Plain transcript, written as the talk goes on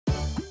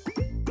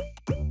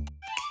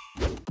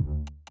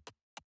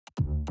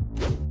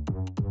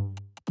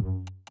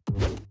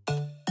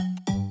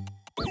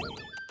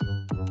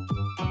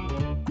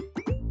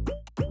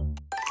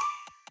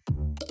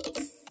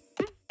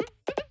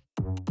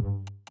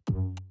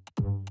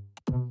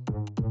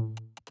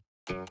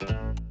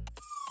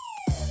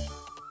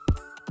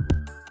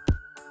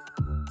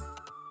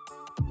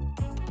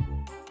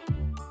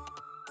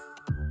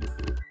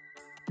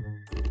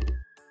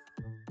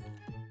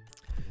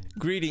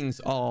Greetings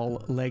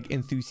all leg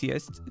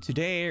enthusiasts.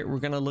 Today we're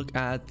gonna look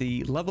at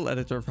the level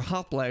editor for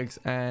Hoplegs,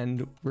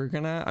 and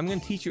I'm gonna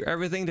teach you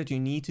everything that you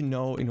need to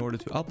know in order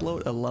to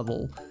upload a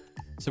level.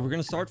 So we're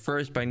gonna start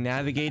first by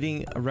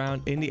navigating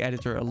around in the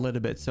editor a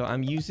little bit. So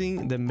I'm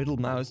using the middle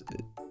mouse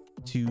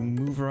to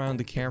move around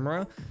the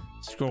camera,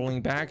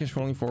 scrolling back and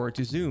scrolling forward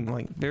to zoom,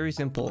 like very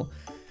simple.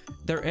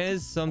 There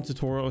is some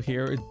tutorial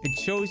here. It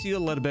shows you a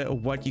little bit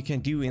of what you can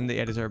do in the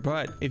editor,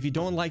 but if you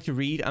don't like to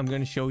read, I'm going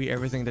to show you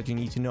everything that you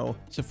need to know.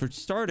 So for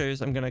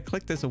starters, I'm going to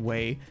click this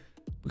away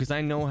because I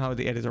know how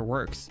the editor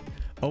works.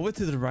 Over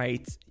to the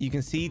right, you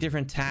can see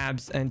different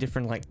tabs and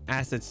different like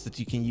assets that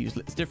you can use.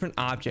 It's different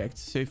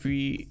objects. So if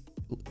we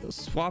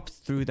swap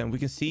through them, we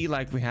can see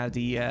like we have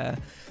the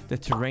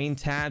terrain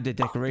tab, the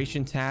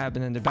decoration tab,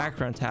 and then the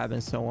background tab,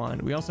 and so on.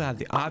 We also have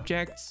the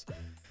objects,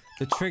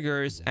 the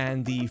triggers,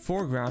 and the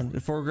foreground.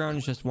 The foreground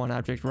is just one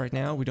object right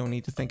now. We don't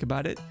need to think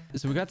about it.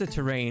 So we got the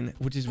terrain,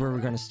 which is where we're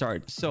going to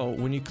start. So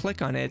when you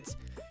click on it,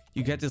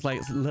 you get this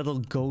like little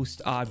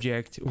ghost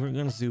object. We're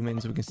going to zoom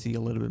in so we can see a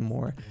little bit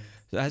more.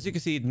 So as you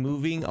can see, it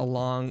moving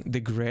along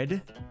the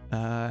grid.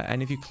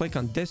 And if you click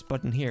on this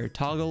button here,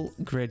 toggle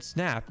grid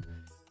snap,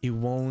 it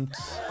won't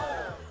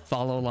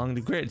follow along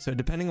the grid. So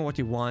depending on what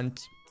you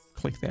want,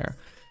 click there.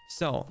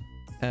 So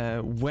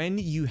when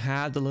you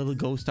have the little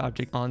ghost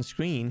object on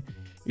screen,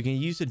 you can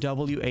use the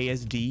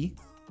WASD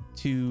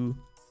to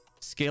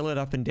scale it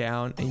up and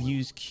down, and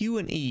use Q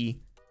and E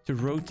to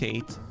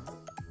rotate,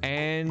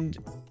 and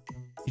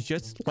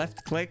just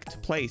left click to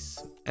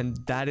place. And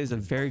that is a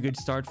very good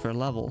start for a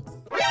level.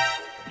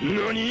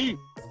 Nani?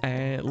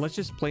 And let's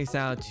just place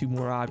out two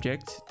more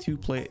objects, two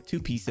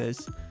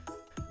pieces.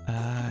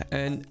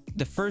 And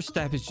the first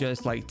step is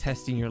just like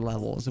testing your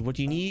level. So what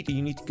you need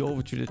to go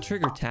over to the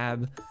trigger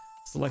tab,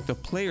 select the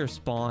player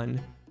spawn,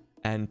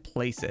 and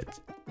place it.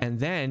 And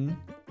then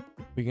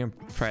we can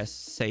press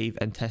save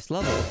and test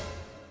level.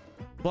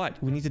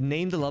 But we need to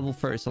name the level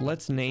first. So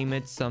let's name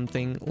it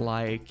something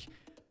like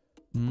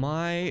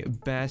my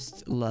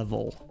best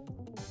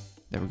level.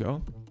 There we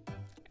go.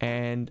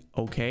 And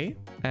okay.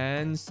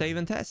 And save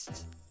and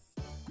test.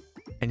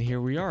 And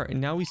here we are. And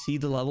now we see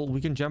the level.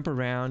 We can jump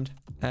around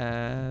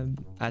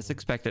as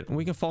expected. And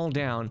we can fall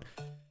down.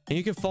 And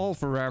you can fall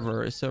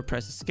forever. So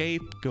press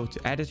escape, go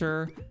to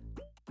editor,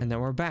 and then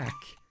we're back.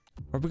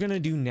 What we're going to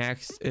do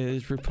next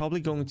is we're probably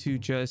going to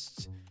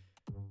just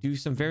do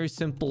some very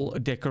simple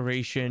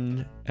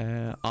decoration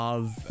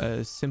of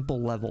a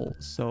simple level.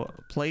 So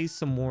place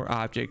some more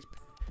objects.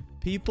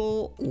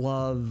 People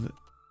love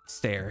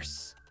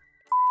stairs,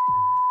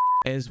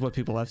 is what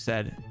people have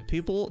said.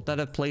 People that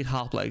have played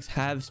Hoplegs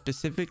have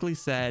specifically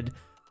said,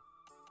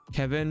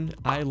 Kevin,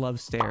 I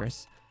love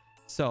stairs.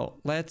 So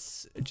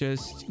let's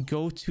just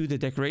go to the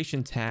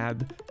decoration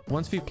tab.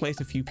 Once we place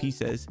a few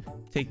pieces,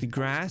 take the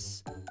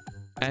grass.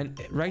 And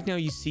right now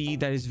you see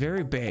that it's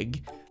very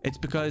big. It's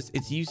because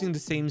it's using the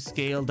same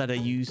scale that I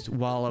used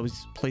while I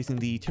was placing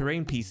the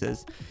terrain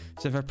pieces.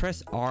 So if I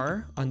press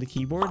R on the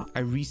keyboard,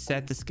 I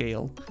reset the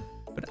scale.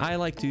 But I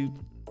like to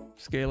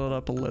scale it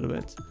up a little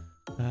bit.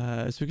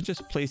 So we can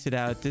just place it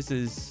out. This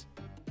is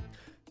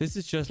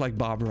just like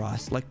Bob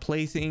Ross, like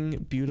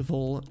placing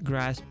beautiful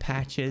grass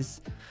patches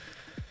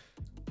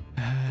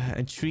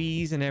and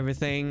trees and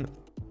everything.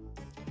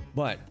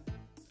 But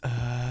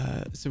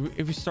so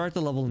if we start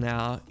the level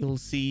now, you'll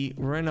see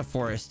we're in a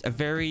forest, a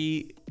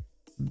very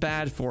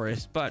bad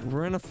forest, but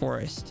we're in a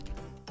forest.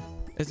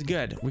 It's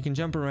good. We can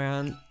jump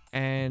around,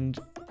 and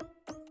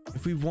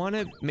if we want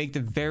to make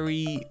the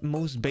very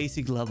most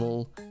basic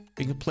level,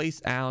 we can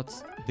place out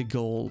the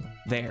goal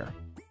there.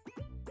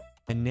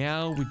 And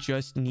now we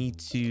just need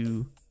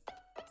to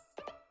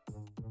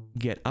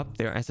get up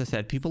there. As I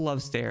said, people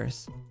love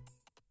stairs.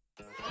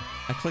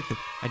 I clicked it.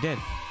 I did.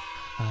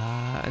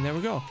 And there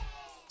we go.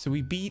 So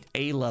we beat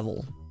a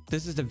level.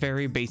 This is the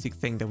very basic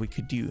thing that we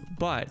could do,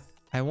 but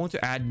I want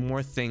to add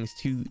more things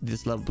to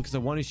this level because I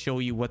want to show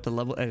you what the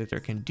level editor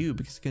can do,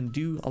 because it can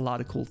do a lot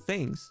of cool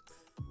things.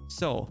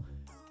 So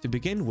to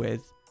begin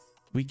with,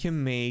 we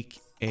can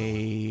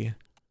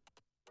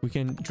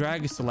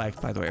drag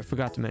select. By the way, I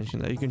forgot to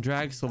mention that you can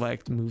drag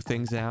select, move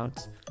things out.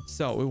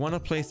 So we want to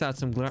place out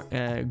some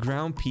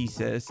ground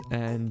pieces,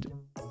 and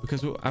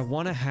because I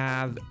want to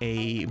have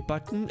a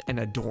button and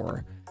a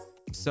door.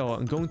 So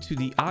I'm going to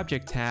the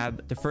object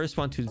tab. The first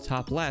one to the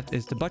top left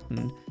is the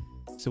button.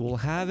 So we'll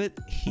have it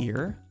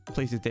here,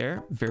 place it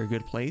there, very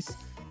good place.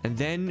 And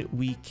then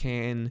we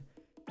can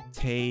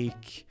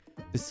take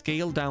the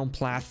scale down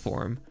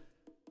platform.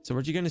 So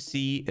what you're going to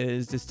see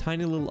is this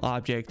tiny little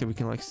object that we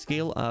can like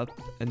scale up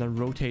and then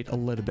rotate a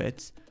little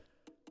bit.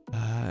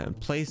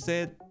 Place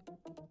it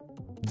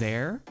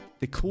there.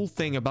 The cool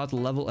thing about the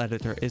level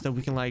editor is that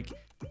we can like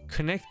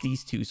connect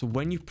these two. So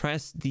when you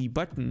press the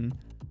button,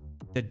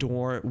 the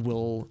door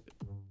will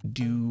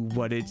do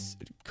what it's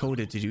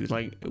coded to do.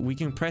 Like we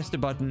can press the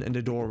button and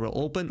the door will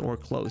open or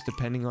close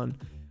depending on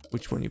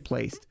which one you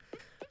placed.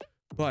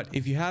 But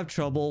if you have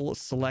trouble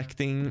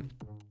selecting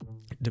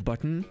the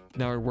button,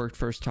 now it worked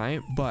first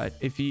time, but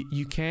if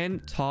you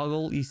can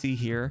toggle, you see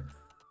here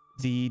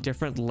the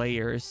different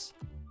layers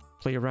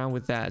play around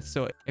with that.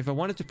 So if I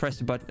wanted to press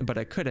the button but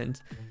I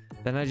couldn't,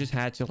 then I just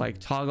had to like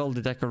toggle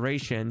the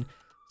decoration.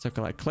 So I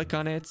can like click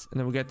on it, and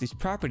then we get these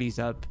properties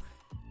up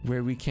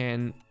where we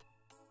can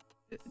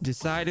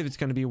decide if it's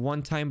going to be a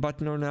one-time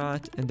button or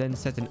not, and then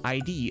set an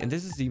ID. And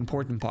this is the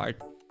important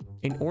part.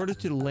 In order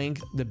to link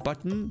the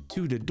button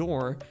to the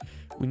door,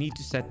 we need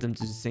to set them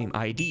to the same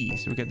ID.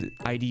 So we get the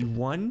ID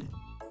 1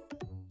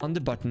 on the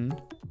button,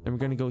 and we're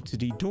going to go to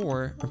the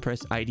door and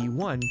press ID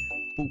 1.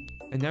 Boop.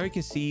 And now you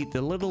can see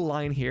the little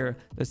line here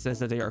that says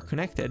that they are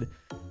connected.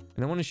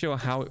 And I want to show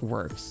how it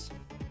works.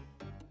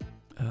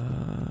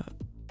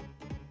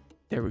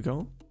 There we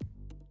go.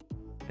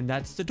 And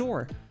that's the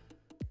door.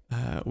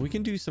 We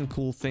can do some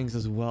cool things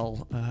as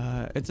well.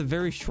 It's a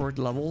very short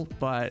level,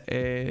 but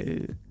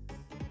we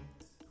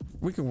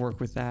can work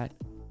with that.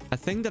 A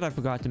thing that I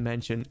forgot to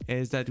mention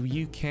is that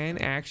you can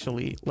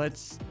actually,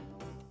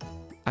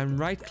 I'm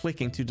right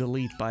clicking to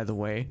delete, by the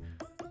way.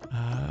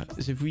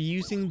 So if we're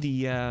using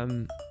the,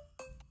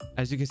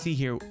 as you can see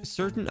here,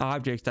 certain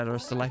objects that are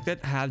selected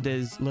have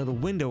this little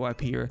window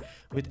up here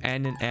with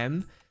N and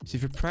M. So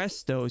if you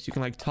press those, you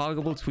can like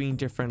toggle between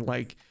different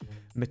like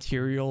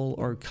material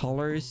or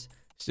colors.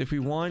 So if we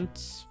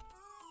want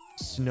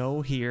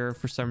snow here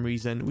for some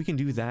reason, we can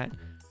do that.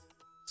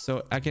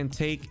 So I can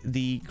take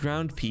the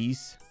ground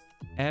piece,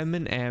 M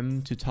and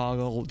M, to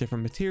toggle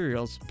different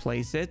materials,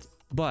 place it.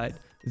 But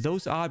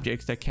those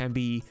objects that can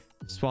be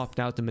swapped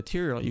out the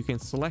material, you can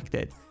select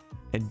it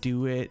and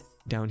do it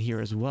down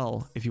here as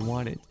well if you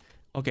want it.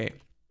 Okay.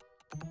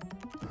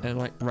 And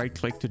like right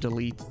click to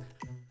delete.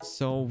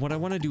 So what I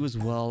want to do as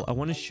well, I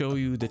want to show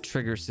you the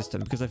trigger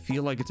system because I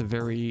feel like it's a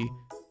very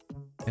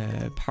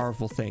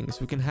powerful thing.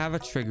 So we can have a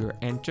trigger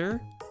enter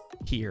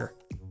here.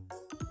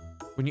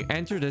 When you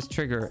enter this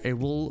trigger, it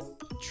will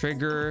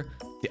trigger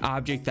the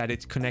object that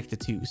it's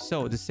connected to.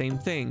 So the same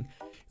thing,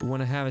 we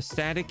want to have a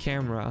static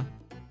camera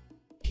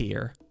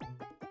here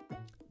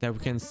that we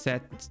can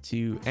set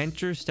to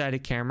enter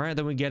static camera.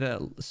 Then we get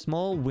a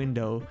small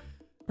window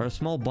or a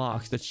small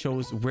box that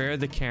shows where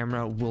the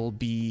camera will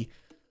be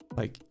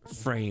like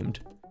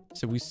framed.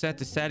 So we set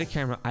the static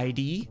camera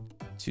ID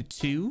to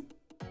 2,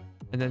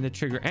 and then the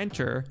trigger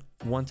enter,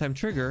 one-time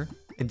trigger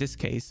in this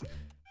case,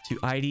 to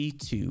ID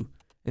 2.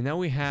 And now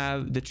we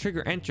have the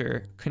trigger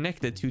enter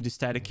connected to the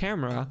static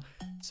camera.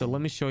 So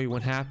let me show you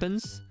what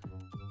happens.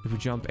 If we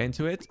jump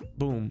into it,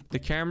 boom, the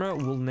camera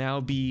will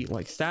now be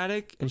like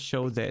static and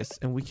show this.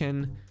 And we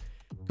can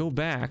go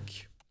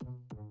back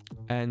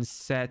and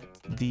set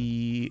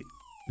the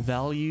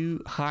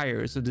value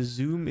higher, so the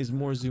zoom is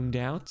more zoomed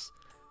out.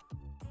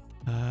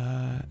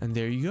 And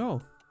there you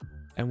go.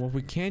 And what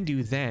we can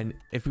do then,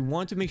 if we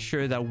want to make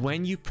sure that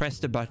when you press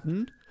the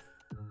button,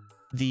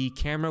 the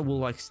camera will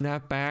like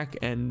snap back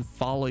and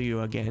follow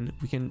you again,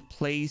 we can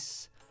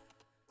place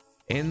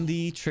in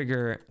the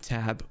trigger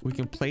tab, we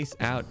can place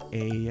out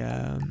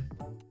a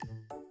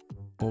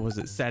what was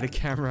it, static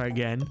camera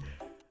again,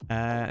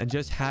 and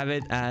just have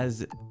it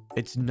as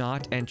it's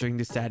not entering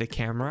the static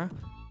camera.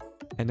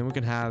 And then we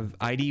can have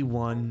ID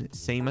 1,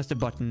 same as the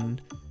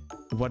button.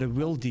 What it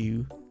will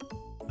do,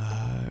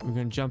 we're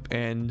gonna jump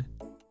in,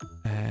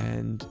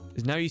 and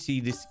now you see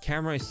this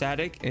camera is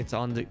static, it's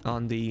on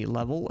the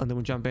level, and then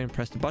we jump in and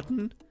press the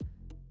button,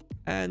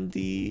 and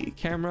the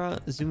camera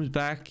zooms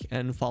back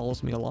and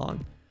follows me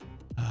along.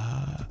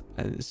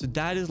 And so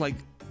that is like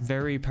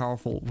very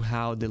powerful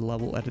how the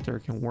level editor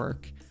can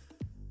work.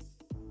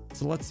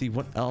 So let's see,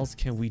 what else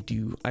can we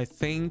do? I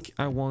think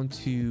I want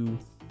to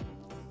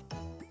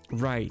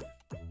write.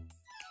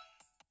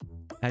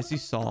 As you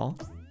saw,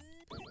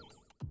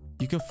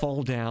 you can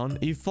fall down.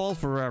 You fall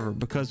forever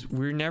because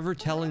we're never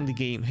telling the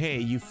game, hey,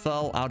 you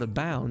fell out of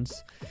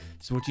bounds.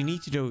 So what you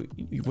need to do,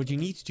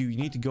 you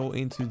need to go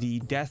into the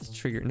death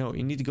trigger. No,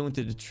 you need to go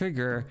into the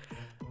trigger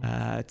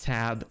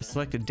tab,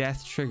 select the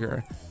death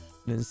trigger,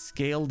 and then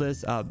scale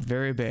this up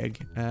very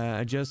big.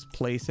 Just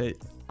place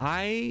it.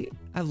 I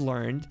have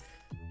learned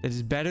that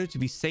it's better to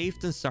be safe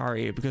than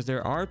sorry, because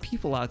there are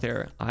people out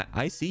there.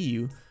 I see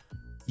you.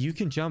 You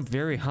can jump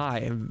very high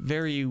and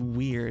very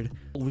weird.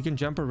 We can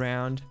jump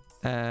around.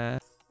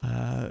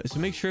 So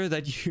make sure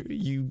that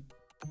you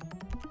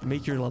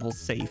make your level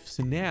safe.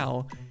 So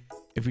now,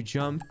 if we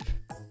jump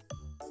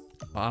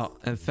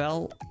and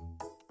fell,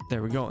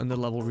 there we go, and the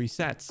level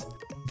resets.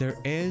 There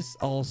is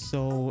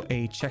also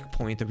a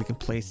checkpoint that we can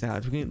place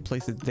out. We can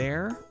place it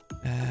there,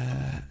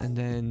 and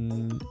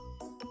then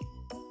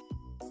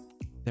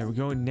there we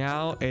go.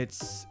 Now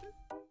it's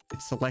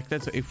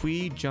selected. So if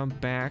we jump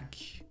back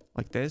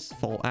like this,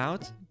 fall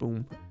out,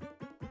 boom,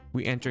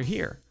 we enter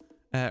here,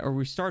 or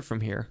we start from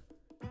here.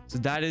 So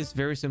that is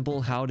very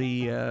simple how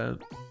the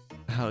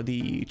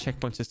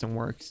checkpoint system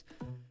works.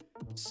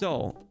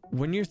 So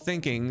when you're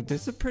thinking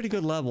this is a pretty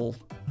good level,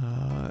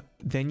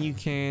 then you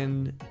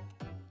can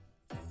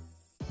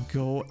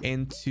go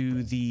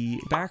into the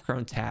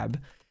background tab,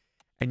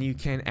 and you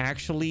can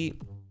actually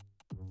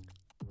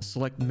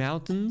select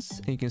mountains,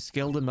 and you can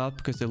scale them up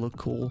because they look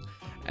cool.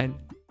 And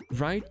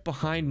right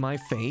behind my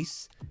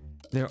face,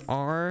 there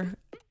are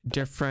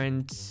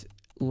different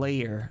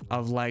layer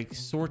of like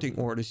sorting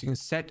orders. You can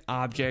set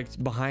objects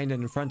behind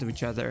and in front of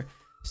each other.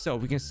 So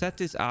we can set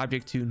this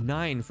object to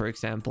 9, for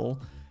example.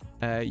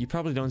 You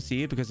probably don't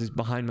see it because it's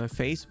behind my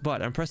face,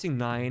 but I'm pressing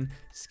 9,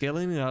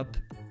 scaling it up,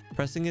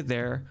 pressing it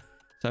there.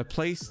 So I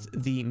placed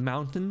the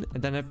mountain,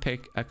 and then I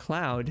pick a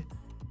cloud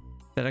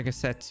that I can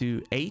set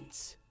to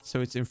 8.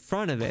 So it's in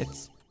front of it.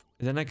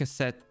 And then I can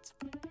set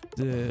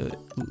the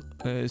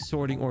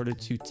sorting order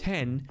to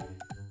 10.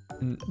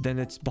 And then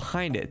it's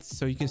behind it.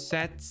 So you can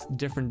set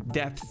different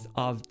depth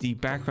of the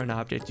background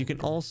object. You can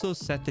also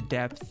set the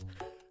depth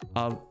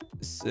of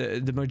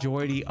the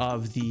majority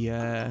of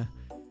the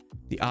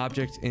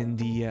object in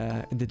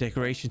the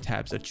decoration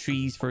tab. So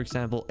trees, for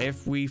example,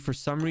 if we for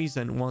some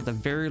reason want a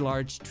very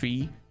large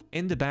tree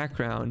in the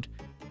background,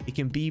 it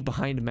can be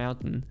behind a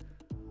mountain.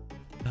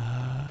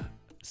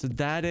 So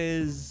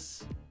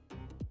that's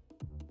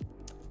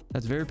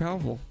very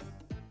powerful.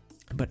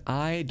 But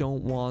I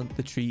don't want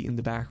the tree in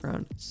the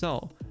background.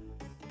 So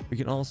we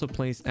can also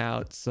place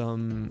out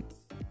some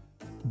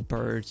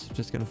birds.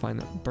 Just gonna find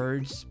the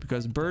birds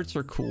because birds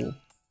are cool.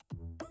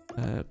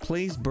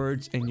 Place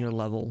birds in your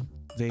level.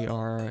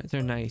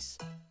 They're nice.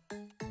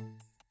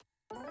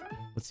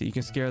 Let's see, you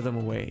can scare them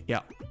away.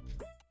 Yeah.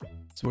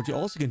 So what you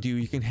also can do,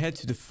 you can head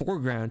to the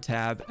foreground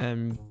tab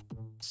and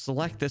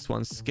select this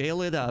one,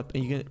 scale it up,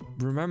 and you can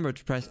remember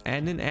to press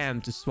N and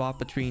M to swap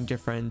between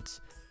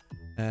different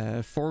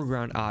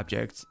foreground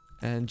objects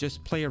and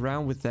just play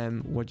around with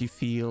them, what you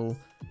feel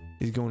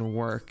is going to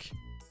work.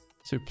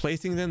 So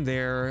placing them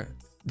there,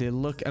 they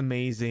look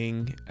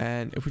amazing.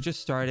 And if we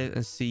just start it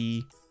and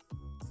see,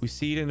 we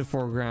see it in the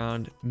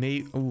foreground.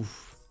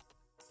 Oof,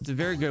 it's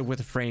very good with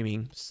the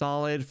framing.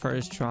 Solid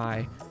first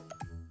try.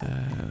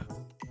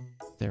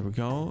 There we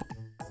go.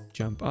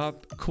 Jump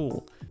up.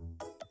 Cool.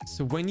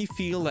 So when you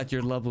feel that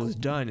your level is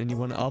done and you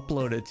want to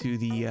upload it to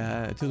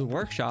the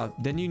workshop,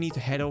 then you need to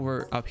head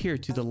over up here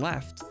to the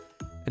left,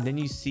 and then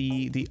you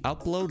see the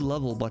upload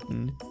level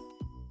button.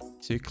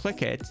 So you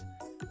click it,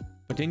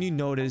 but then you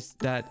notice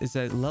that it's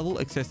a level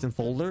existing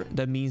folder.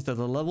 That means that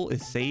the level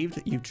is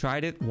saved. You've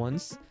tried it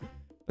once,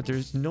 but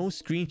there's no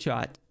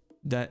screenshot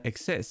that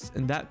exists,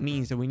 and that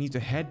means that we need to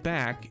head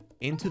back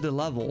into the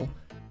level.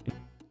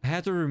 I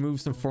had to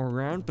remove some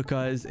foreground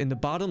because in the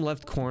bottom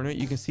left corner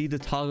you can see the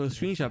toggle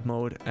screenshot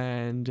mode,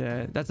 and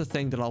that's a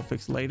thing that I'll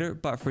fix later.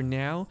 But for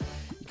now,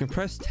 you can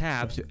press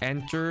tab to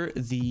enter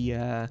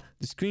the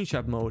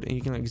screenshot mode, and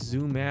you can like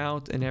zoom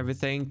out and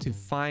everything to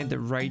find the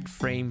right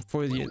frame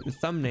for the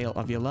thumbnail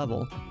of your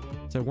level.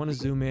 So I want to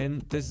zoom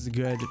in. This is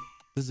good.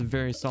 This is a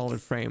very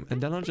solid frame,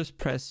 and then I'll just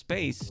press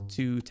space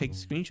to take the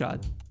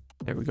screenshot.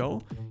 There we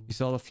go. You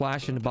saw the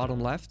flash in the bottom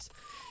left.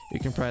 You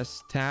can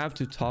press tab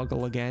to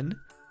toggle again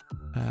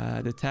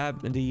the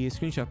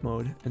screenshot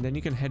mode, and then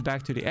you can head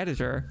back to the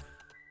editor,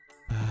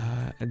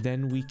 and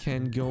then we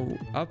can go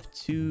up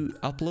to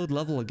upload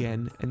level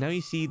again, and now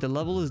you see the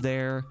level is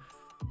there,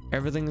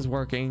 everything is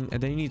working,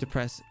 and then you need to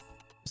press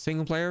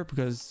single player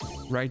because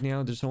right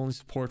now there's only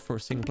support for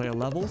single player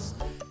levels,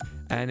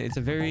 and it's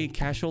a very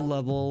casual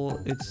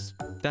level.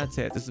 That's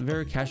it, it's a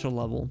very casual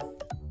level.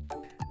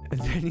 And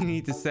then you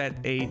need to set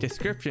a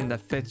description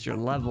that fits your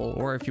level,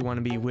 or if you want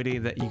to be witty,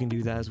 that you can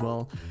do that as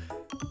well.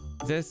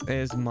 This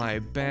is my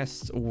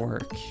best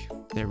work.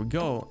 There we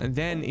go. And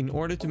then in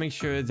order to make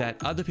sure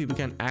that other people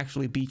can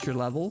actually beat your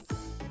level,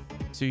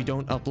 so you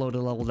don't upload a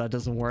level that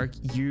doesn't work,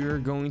 you're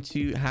going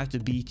to have to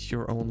beat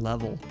your own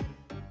level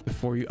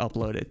before you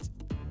upload it.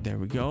 There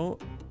we go.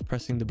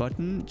 Pressing the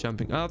button,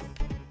 jumping up.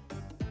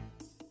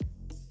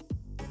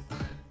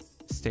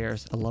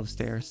 Stairs. I love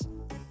stairs.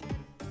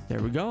 There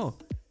we go.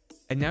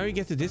 And now you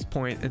get to this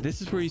point, and this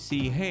is where you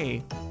see,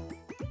 hey,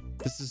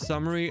 this is a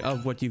summary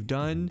of what you've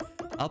done.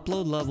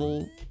 Upload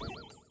level.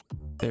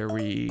 There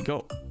we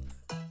go.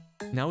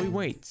 Now we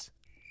wait.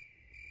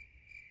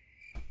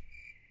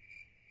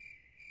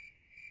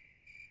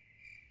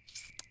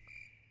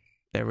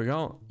 There we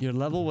go. Your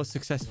level was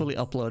successfully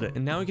uploaded,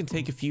 and now it can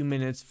take a few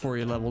minutes for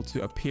your level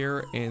to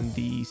appear in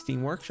the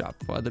Steam Workshop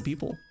for other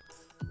people.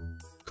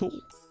 Cool.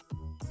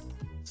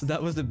 So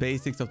that was the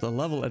basics of the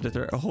level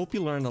editor. I hope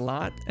you learned a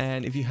lot,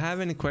 and if you have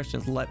any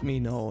questions, let me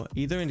know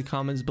either in the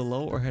comments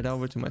below or head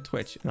over to my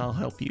Twitch and I'll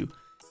help you.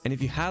 And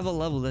if you have a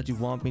level that you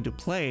want me to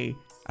play,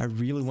 I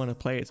really want to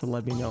play it, so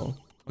let me know.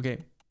 Okay,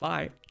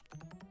 bye.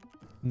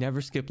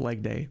 Never skip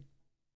leg day.